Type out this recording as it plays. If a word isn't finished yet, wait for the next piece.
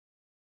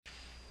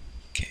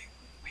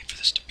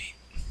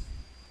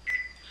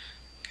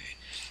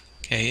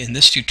Okay, in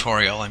this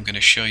tutorial I'm going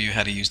to show you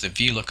how to use the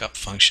Vlookup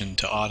function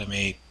to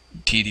automate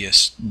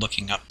tedious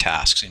looking up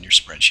tasks in your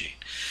spreadsheet.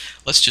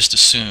 Let's just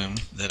assume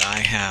that I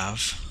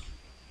have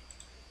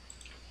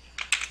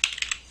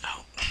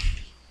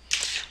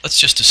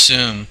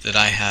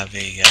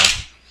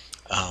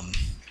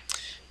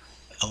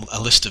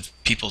a list of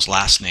people's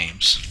last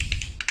names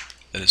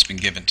that has been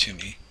given to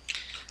me.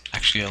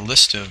 Actually, a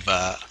list of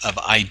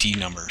ID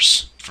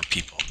numbers for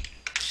people,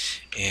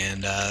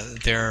 and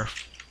they're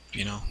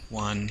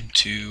 1,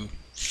 2,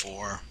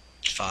 4,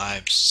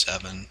 5,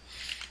 7,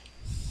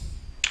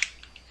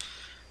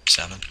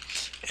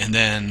 and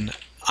then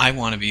I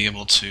want to be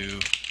able to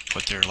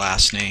put their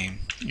last name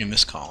in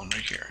this column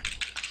right here.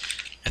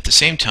 At the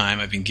same time,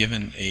 I've been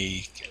given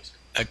a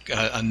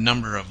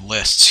number of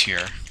lists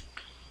here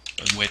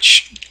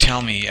which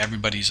tell me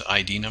everybody's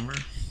ID number,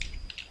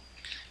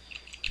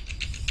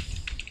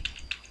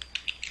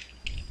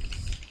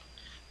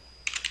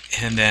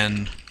 and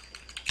then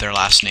their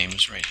last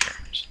names right here.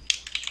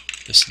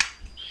 This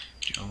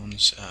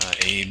Jones,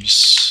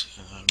 Abe's,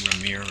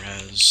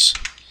 Ramirez,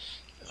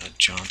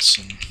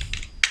 Johnson,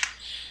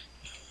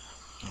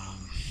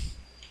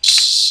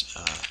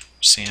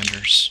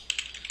 Sanders,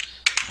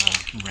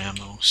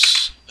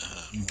 Ramos,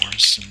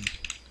 Morrison,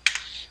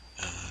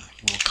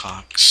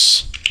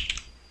 Wilcox,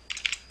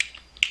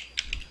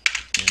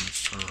 and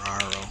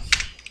Ferraro.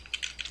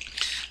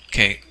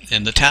 Okay,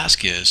 and the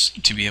task is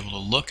to be able to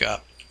look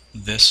up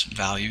this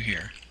value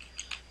here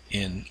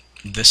in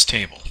this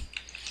table,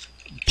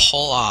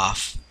 pull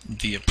off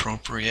the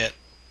appropriate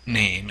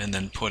name, and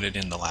then put it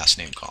in the last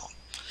name column.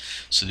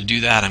 So to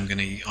do that, I'm going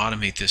to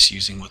automate this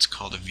using what's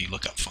called a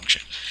Vlookup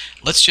function.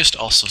 Let's just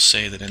also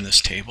say that in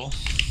this table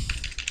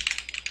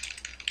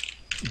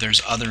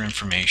there's other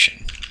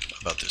information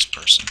about this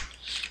person,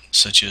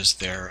 such as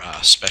their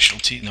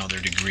specialty, their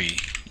degree,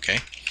 okay?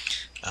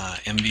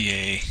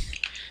 MBA,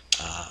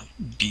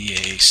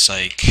 BA,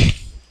 Psych,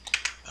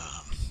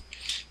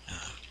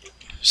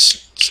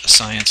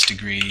 science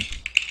degree,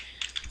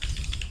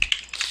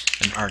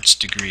 an arts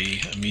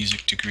degree, a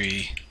music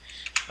degree,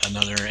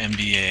 another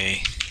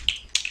MBA,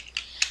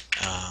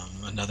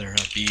 another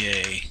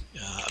BA,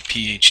 a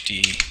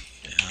PhD,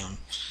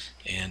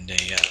 and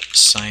a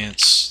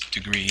science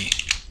degree,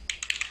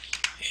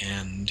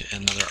 and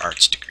another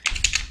arts degree.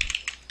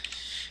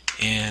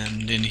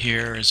 And in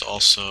here is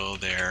also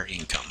their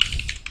income.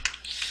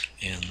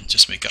 And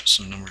just make up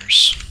some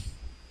numbers.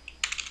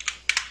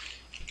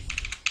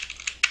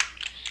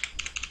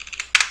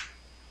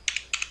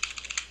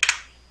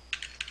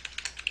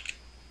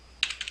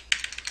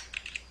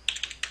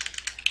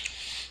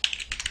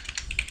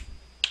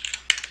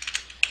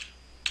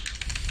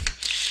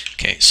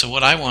 Okay, so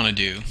what I want to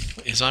do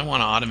is I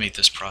want to automate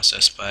this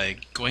process by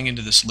going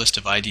into this list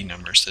of ID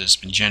numbers that has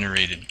been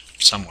generated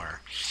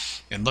somewhere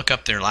and look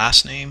up their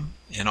last name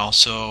and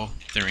also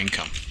their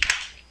income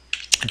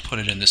and put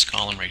it in this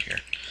column right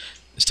here.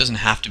 This doesn't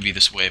have to be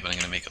this way, but I'm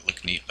going to make it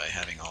look neat by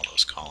having all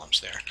those columns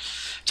there.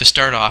 To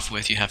start off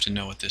with, you have to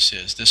know what this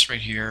is. This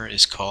right here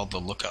is called the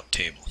Lookup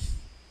Table,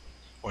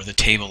 or the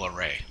table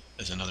array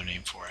is another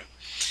name for it.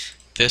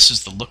 This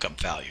is the lookup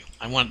value.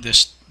 I want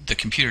the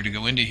computer to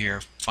go into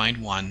here, find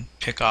one,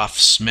 pick off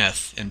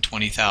Smith in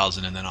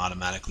 20,000, and then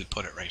automatically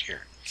put it right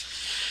here.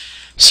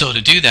 So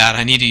to do that,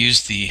 I need to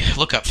use the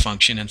lookup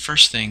function, and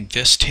first thing,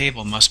 this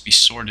table must be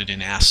sorted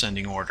in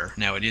ascending order.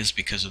 Now it is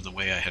because of the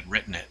way I had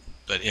written it,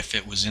 but if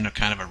it was in a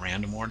kind of a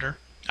random order,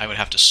 I would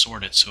have to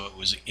sort it so it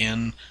was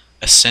in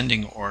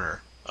ascending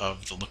order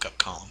of the lookup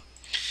column.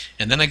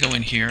 And then I go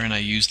in here and I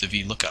use the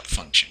Vlookup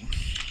function.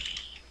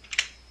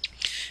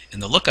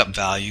 And the lookup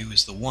value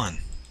is the 1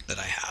 that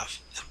I have.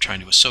 I'm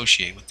trying to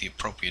associate with the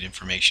appropriate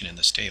information in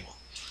this table.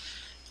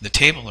 The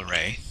table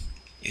array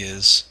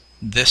is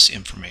this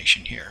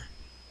information here.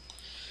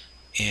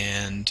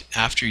 And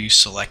after you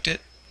select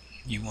it,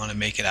 you want to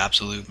make it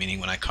absolute,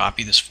 meaning when I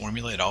copy this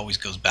formula, it always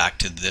goes back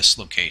to this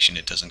location.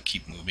 It doesn't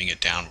keep moving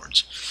it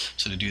downwards.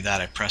 So to do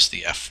that, I press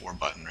the F4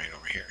 button right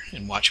over here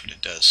and watch what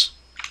it does.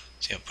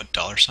 See how I put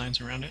dollar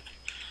signs around it?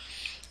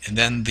 And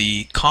then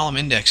the column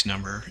index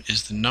number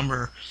is the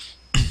number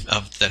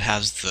that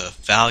has the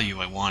value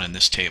I want in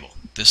this table.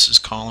 This is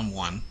column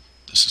 1,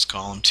 this is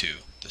column 2,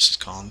 this is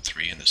column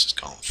 3, and this is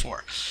column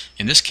 4.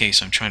 In this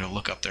case, I'm trying to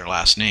look up their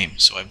last name,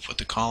 so I put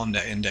the column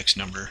index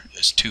number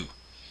as 2.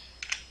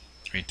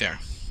 Right there.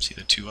 See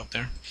the 2 up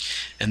there?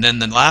 And then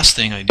the last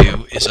thing I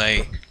do is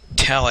I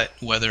tell it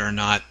whether or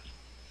not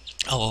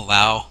I'll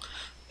allow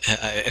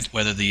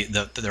whether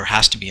there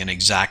has to be an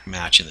exact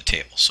match in the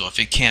table. So if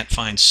it can't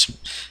find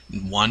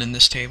 1 in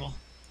this table,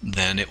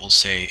 then it will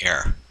say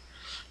error.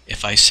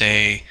 If I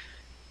say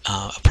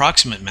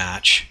approximate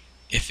match,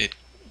 if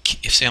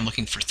say I'm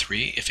looking for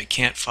 3, if it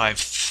can't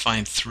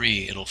find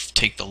 3, it'll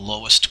take the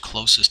lowest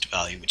closest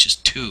value, which is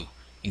 2,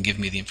 and give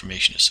me the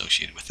information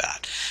associated with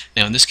that.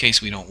 Now in this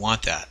case we don't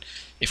want that.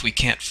 If we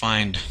can't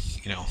find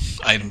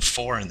item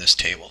 4 in this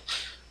table,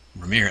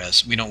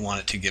 Ramirez, we don't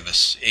want it to give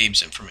us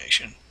Abe's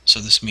information. So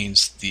this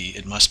means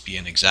it must be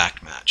an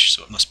exact match,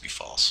 so it must be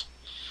false.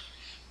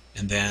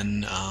 And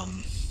then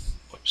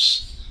what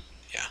whoops,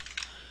 yeah,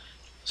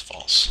 it's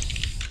false.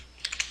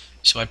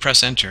 So I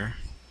press enter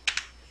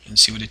and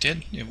see what it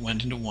did. It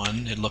went into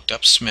 1, it looked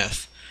up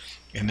Smith,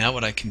 and now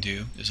what I can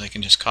do is I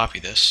can just copy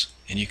this,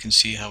 and you can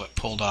see how it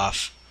pulled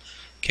off.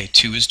 Okay,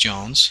 2 is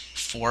Jones,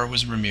 4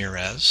 was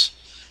Ramirez,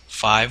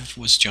 5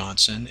 was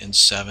Johnson, and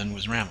 7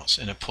 was Ramos,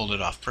 and it pulled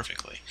it off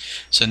perfectly.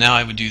 So now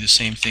I would do the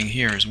same thing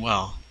here as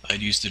well.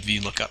 I'd use the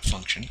Vlookup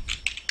function,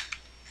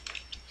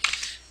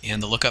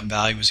 and the lookup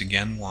value is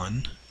again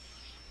 1.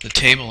 The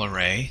table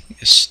array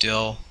is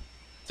still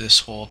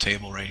this whole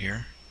table right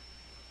here,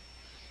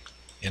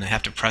 and I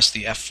have to press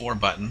the F4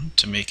 button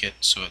to make it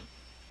so it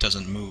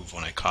doesn't move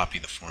when I copy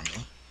the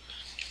formula.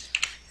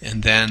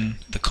 And then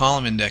the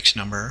column index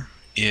number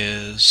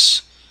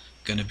is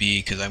going to be,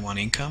 because I want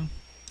income,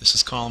 this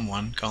is column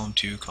 1, column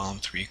 2, column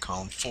 3,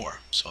 column 4.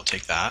 So I'll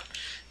take that,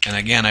 and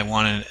again I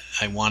want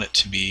it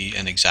to be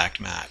an exact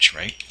match,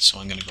 right? So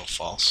I'm going to go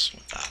false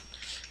with that.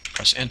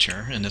 Press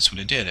enter, and that's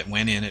what it did. It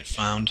went in, it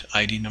found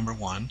ID number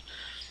 1,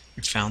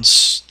 it found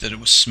that it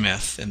was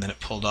Smith, and then it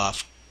pulled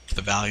off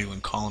the value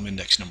in column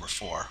index number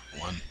 4.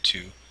 1,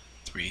 2,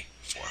 3,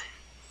 4.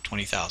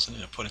 20,000,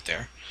 and I put it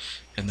there,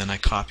 and then I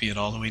copy it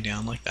all the way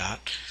down like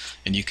that,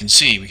 and you can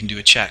see we can do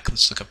a check.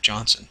 Let's look up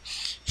Johnson.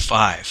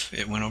 5,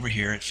 it went over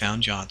here, it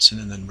found Johnson,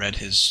 and then read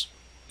his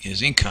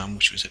income,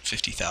 which was at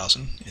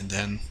 50,000, and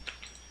then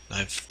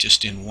I've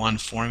just in one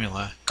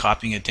formula,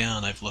 copying it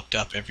down, I've looked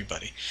up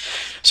everybody.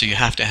 So you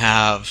have to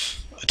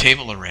have a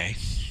table array,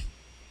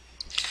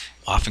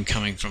 often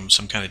coming from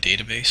some kind of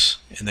database,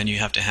 and then you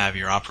have to have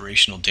your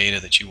operational data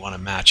that you want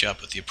to match up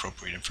with the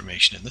appropriate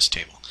information in this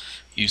table.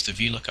 Use the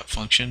Vlookup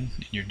function,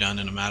 and you're done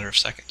in a matter of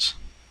seconds.